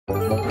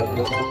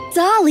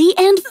Dolly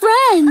and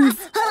Friends!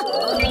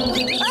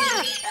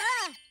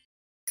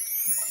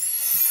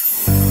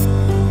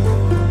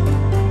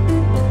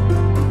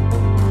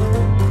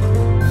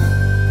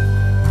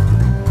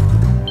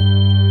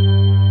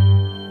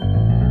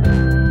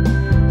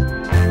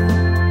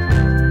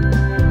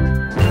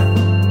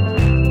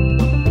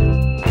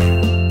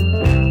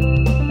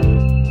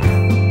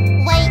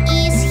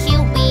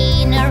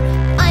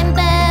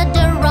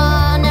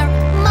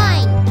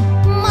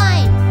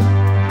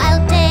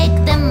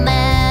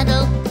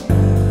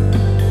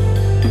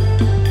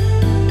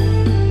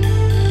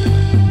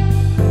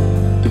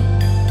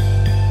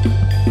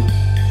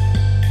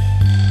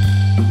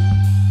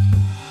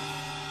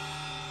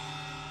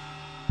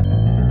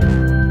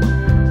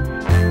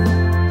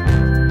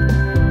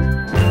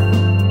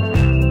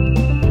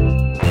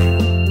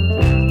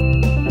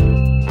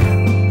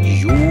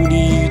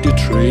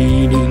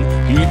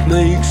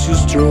 Makes you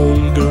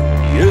stronger.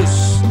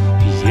 Yes,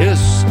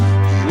 yes,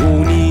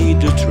 you need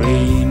the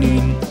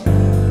training.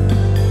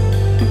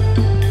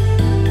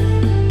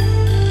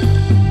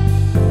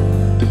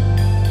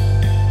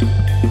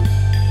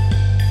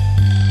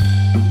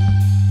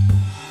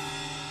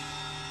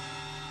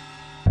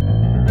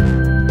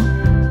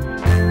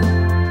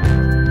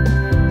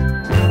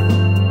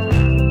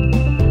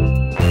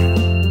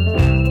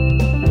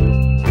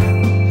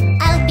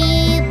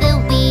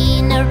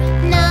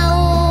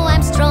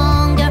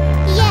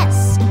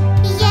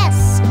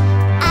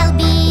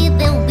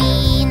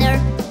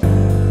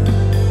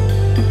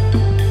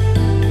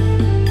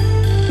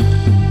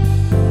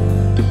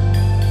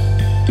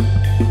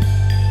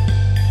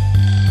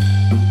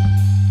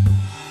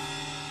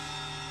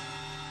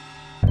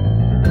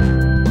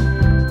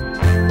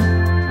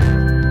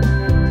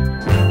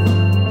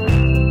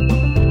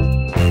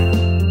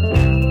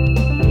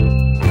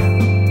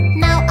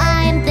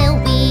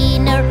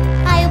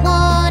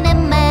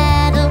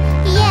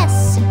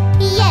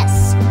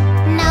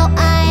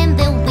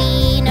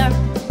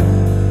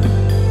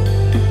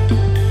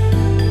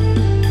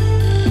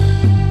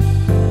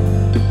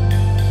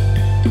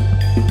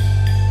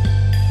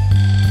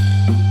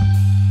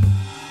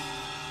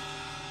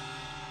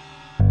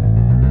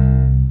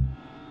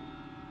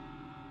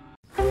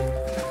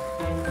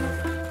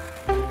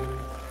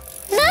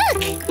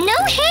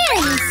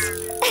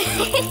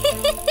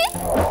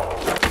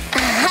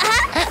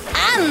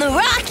 I'm the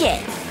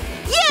rocket!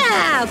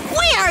 Yeah!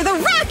 We are the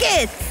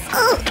rockets!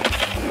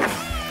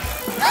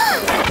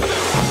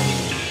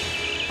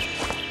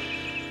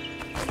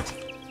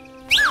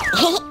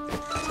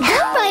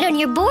 Don't ride on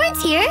your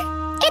boards here.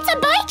 It's a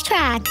bike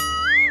track.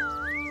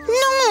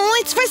 No,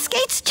 it's for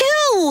skates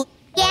too!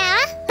 Yeah,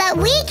 but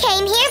we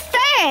came here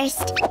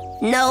first.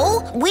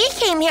 No, we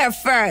came here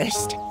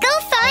first. Go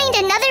find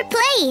another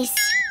place.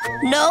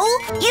 No,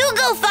 you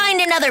go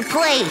find another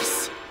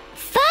place.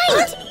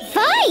 Fight!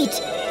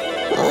 Fight!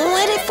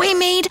 What if we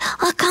made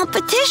a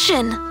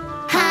competition?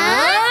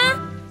 Huh?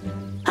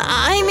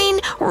 I mean,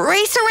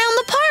 race around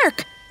the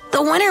park.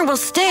 The winner will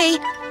stay,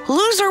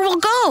 loser will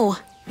go.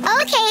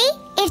 Okay,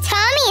 if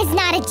Tommy is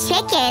not a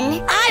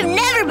chicken. I've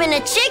never been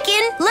a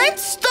chicken.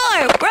 Let's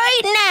start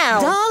right now.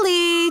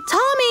 Dolly,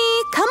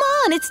 Tommy, come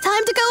on, it's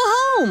time to go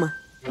home.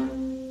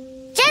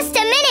 Just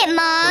a minute,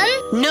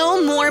 Mom.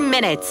 No more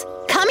minutes.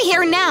 Come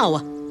here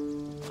now.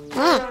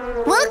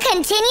 We'll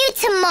continue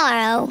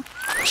tomorrow.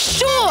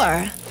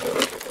 Sure.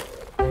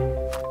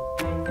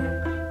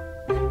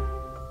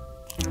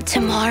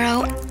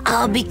 Tomorrow,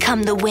 I'll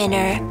become the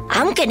winner.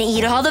 I'm gonna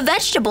eat all the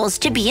vegetables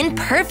to be in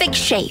perfect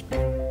shape.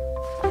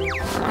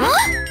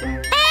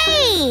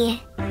 Hey!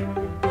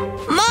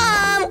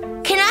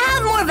 Mom, can I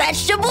have more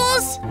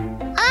vegetables?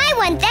 I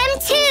want them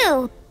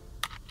too.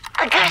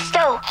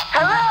 Augusto,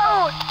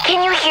 hello?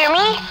 Can you hear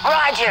me?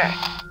 Roger.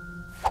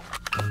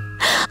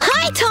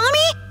 Hi,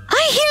 Tommy.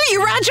 I hear you,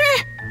 Roger.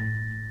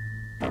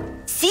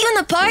 See you in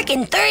the park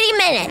in 30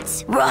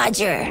 minutes.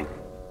 Roger.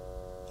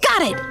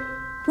 Got it.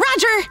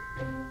 Roger.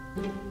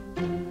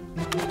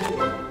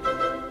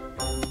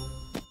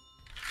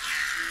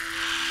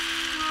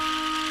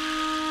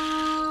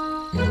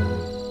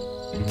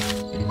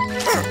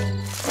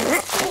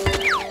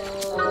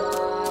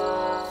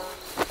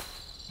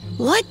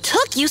 What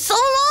took you so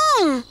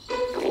long?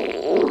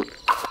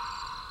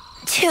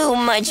 Too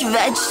much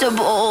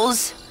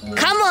vegetables.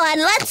 Come on,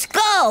 let's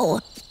go.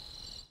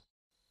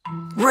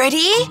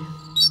 Ready?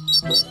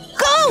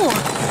 Go!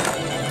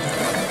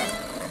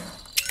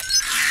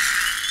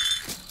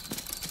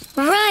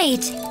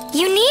 Right.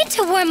 You need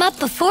to warm up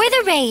before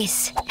the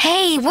race.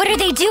 Hey, what are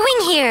they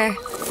doing here?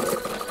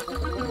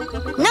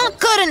 Not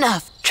good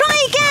enough. Try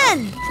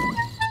again.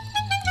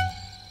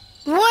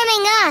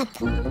 Warming up.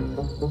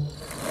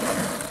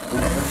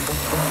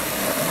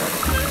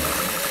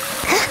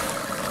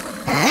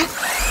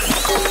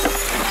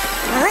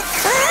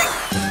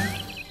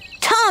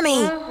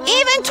 Tommy,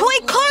 even toy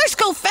cars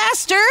go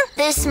faster.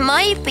 This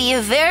might be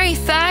a very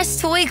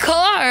fast toy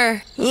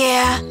car.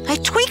 Yeah, I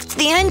tweaked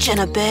the engine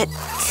a bit.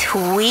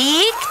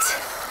 Tweaked?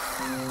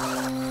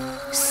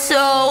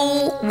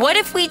 So, what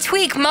if we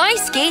tweak my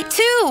skate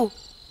too?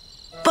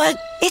 But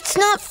it's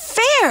not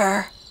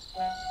fair.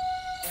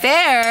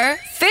 Fair?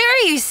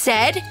 Fair, you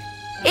said?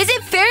 Is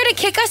it fair to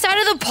kick us out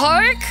of the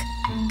park?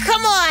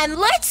 Come on,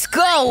 let's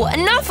go.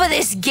 Enough of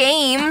this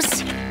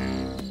games.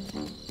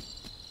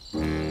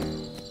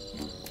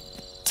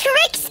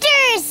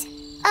 Tricksters!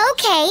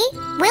 Okay,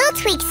 we'll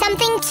tweak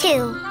something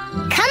too.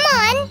 Come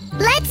on,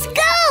 let's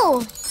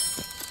go!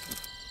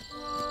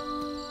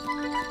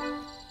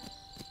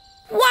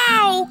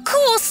 Wow,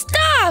 cool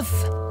stuff!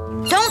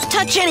 Don't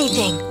touch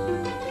anything.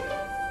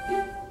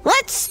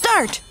 Let's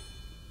start.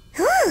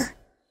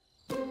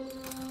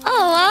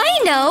 Oh, I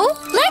know.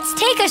 Let's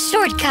take a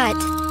shortcut.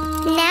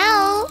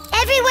 Now,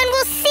 everyone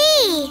will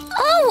see.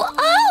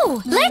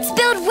 Oh! Let's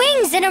build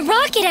wings and a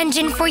rocket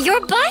engine for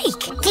your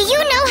bike. Do you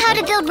know how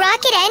to build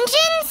rocket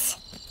engines?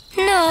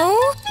 No.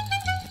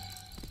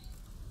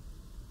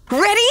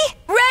 Ready?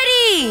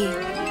 Ready!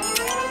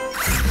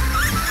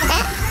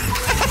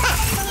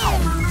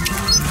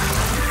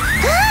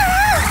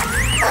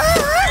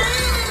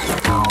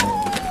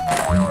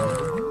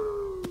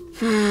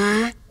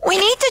 We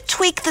need to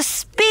tweak the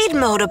speed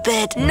mode a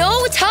bit.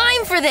 No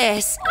time for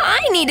this. I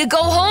need to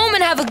go home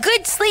and have a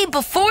good sleep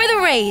before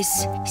the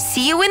race.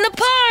 See you in the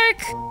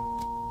park.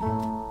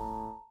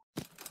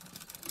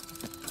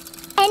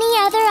 Any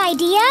other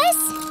ideas?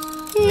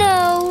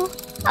 No.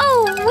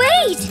 Oh,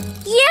 wait!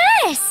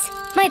 Yes!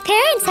 My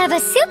parents have a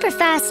super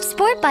fast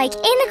sport bike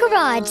in the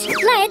garage.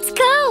 Let's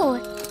go!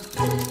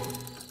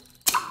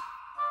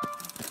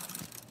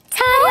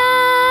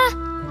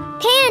 Ta-da!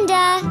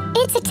 Panda,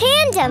 it's a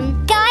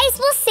tandem. Guys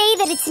will say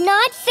that it's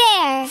not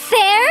fair.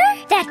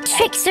 Fair? That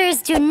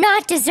tricksters do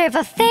not deserve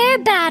a fair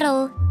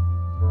battle.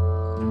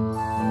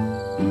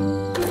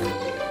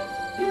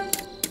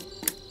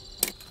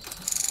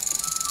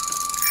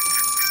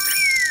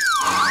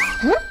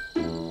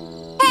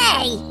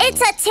 Hey,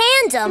 it's a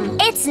tandem.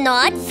 It's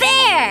not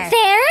fair.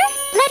 Fair?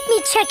 Let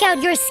me check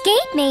out your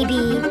skate,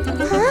 maybe.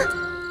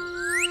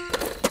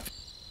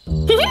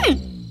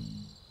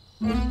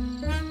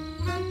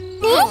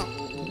 Huh?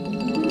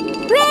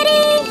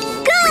 Ready,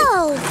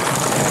 go!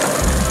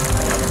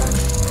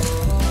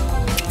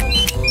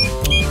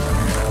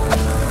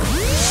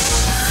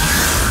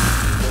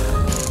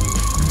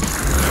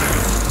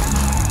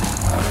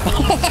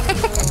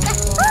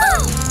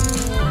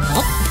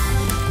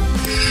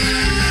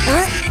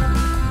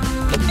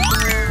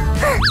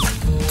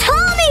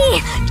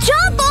 Tommy,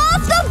 jump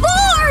off the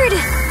board!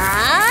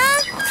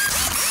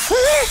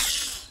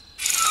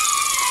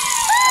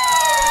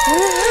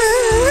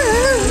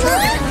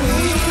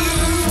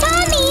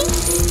 Tommy,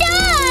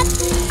 stop!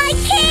 I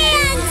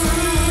can't!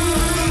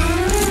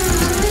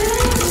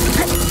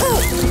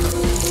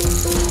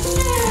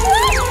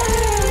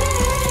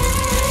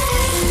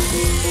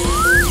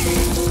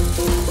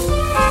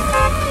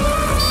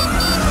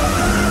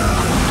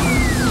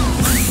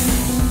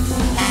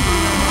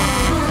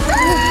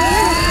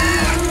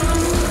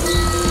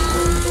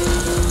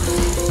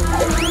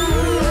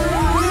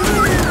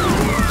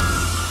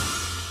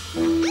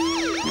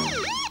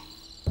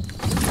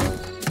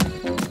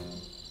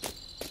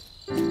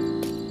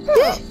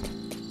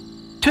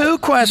 Two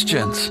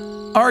questions.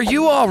 Are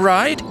you all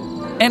right?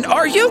 And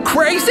are you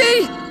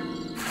crazy?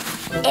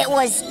 It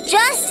was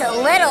just a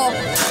little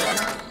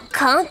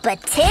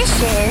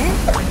competition.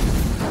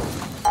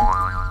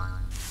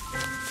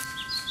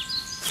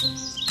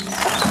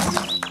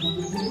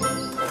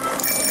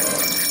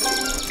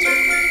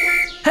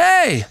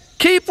 Hey,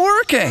 keep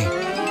working.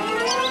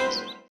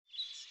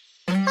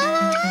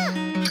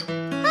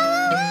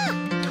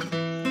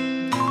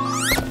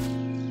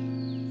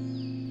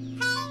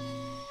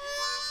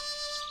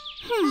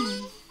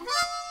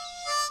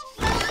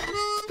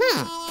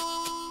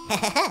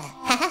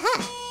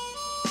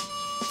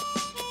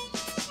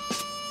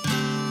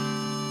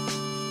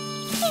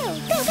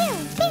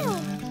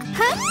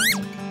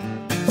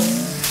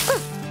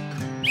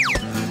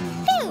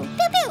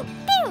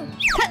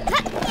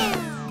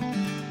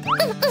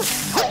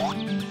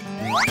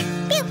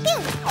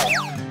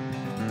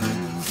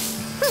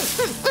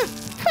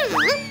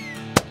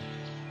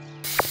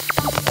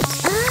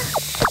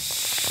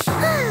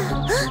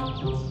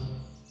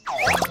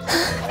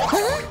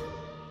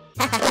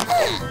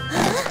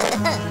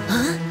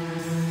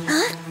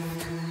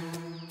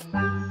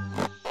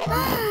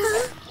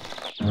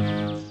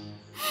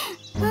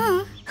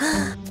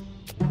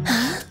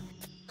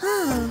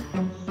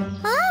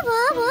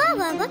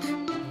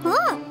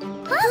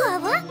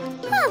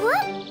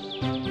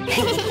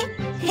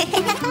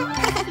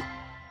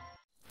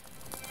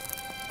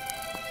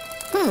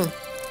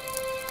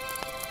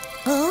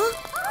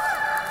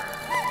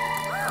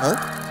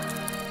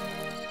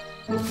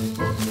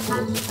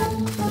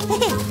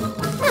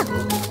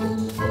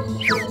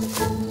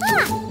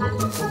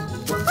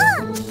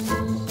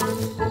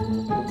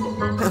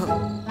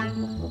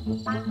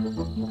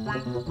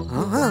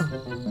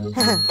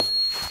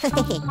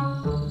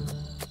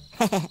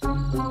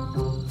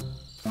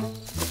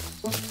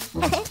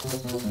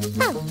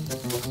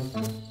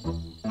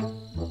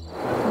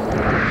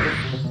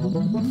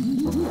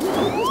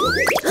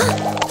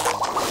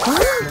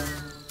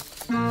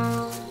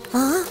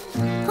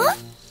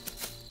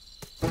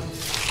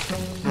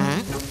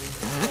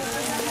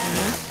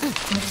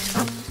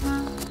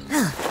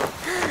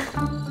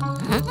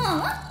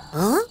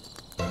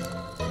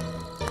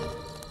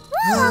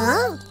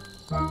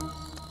 Oh.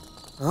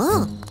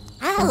 Ow.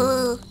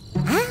 Ow.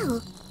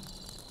 Oh.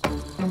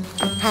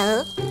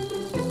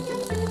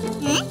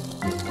 Hmm?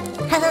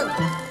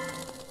 Oh.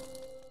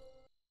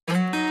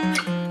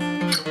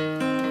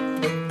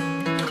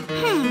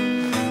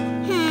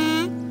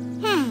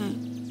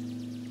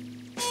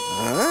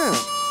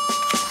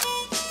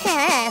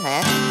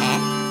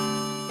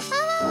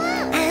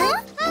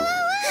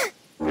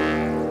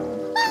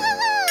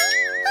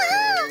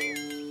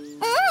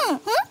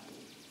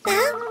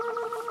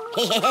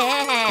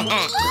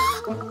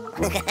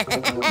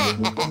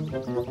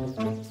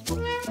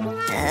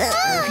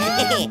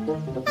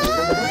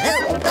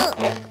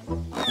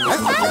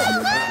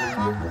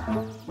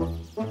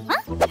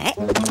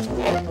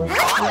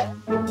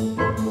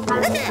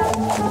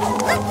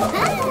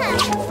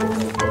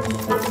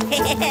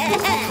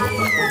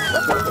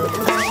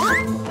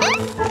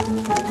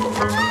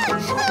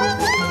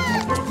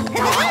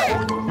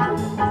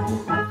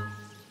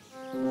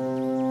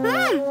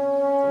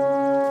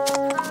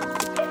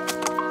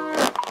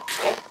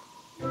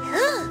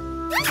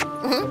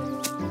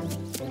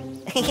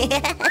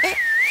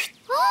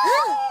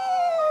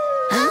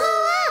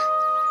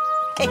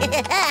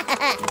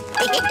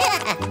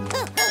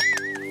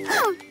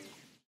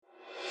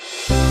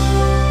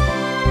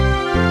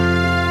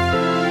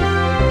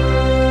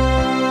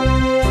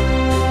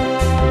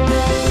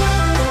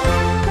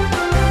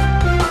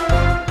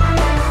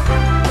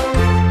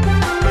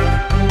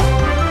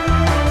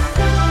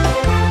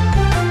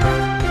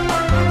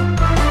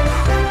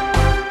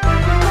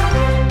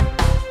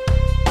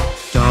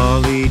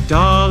 Dolly,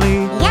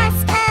 Dolly, Yes,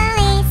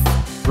 police.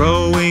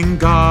 throwing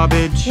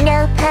garbage,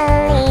 No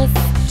police.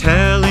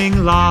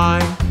 telling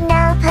lie,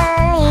 No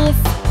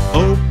police.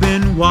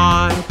 open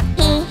wide.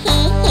 Hee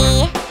hee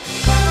hee.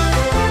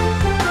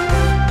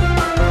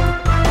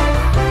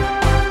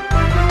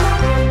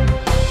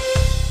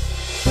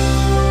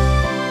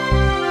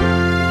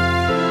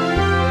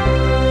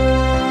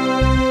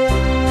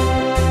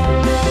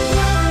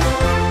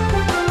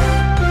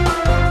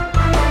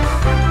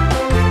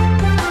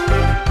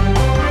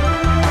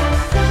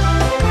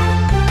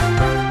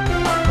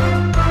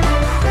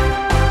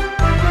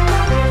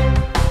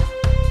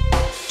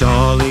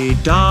 Dolly,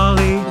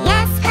 Dolly,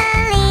 Yes,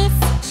 police.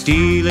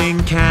 stealing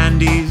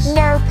candies,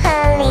 No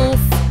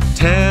police.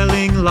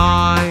 telling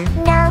lie,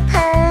 No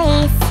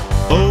police.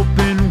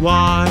 open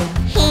wide.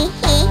 Hee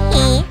hee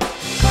hee.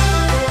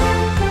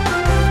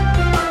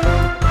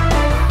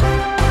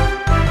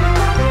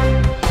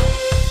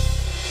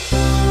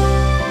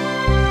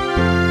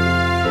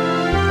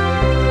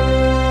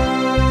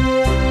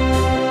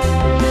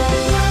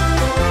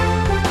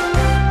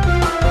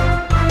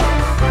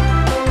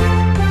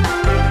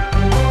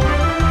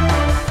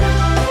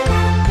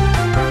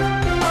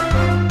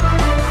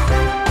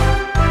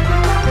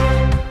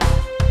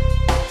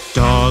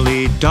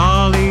 Dolly,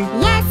 Dolly,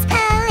 Yes,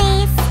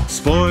 police.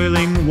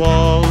 spoiling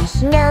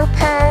walls, No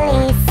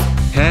police.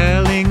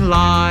 telling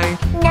lie,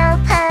 No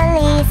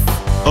police.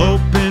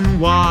 open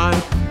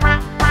wide.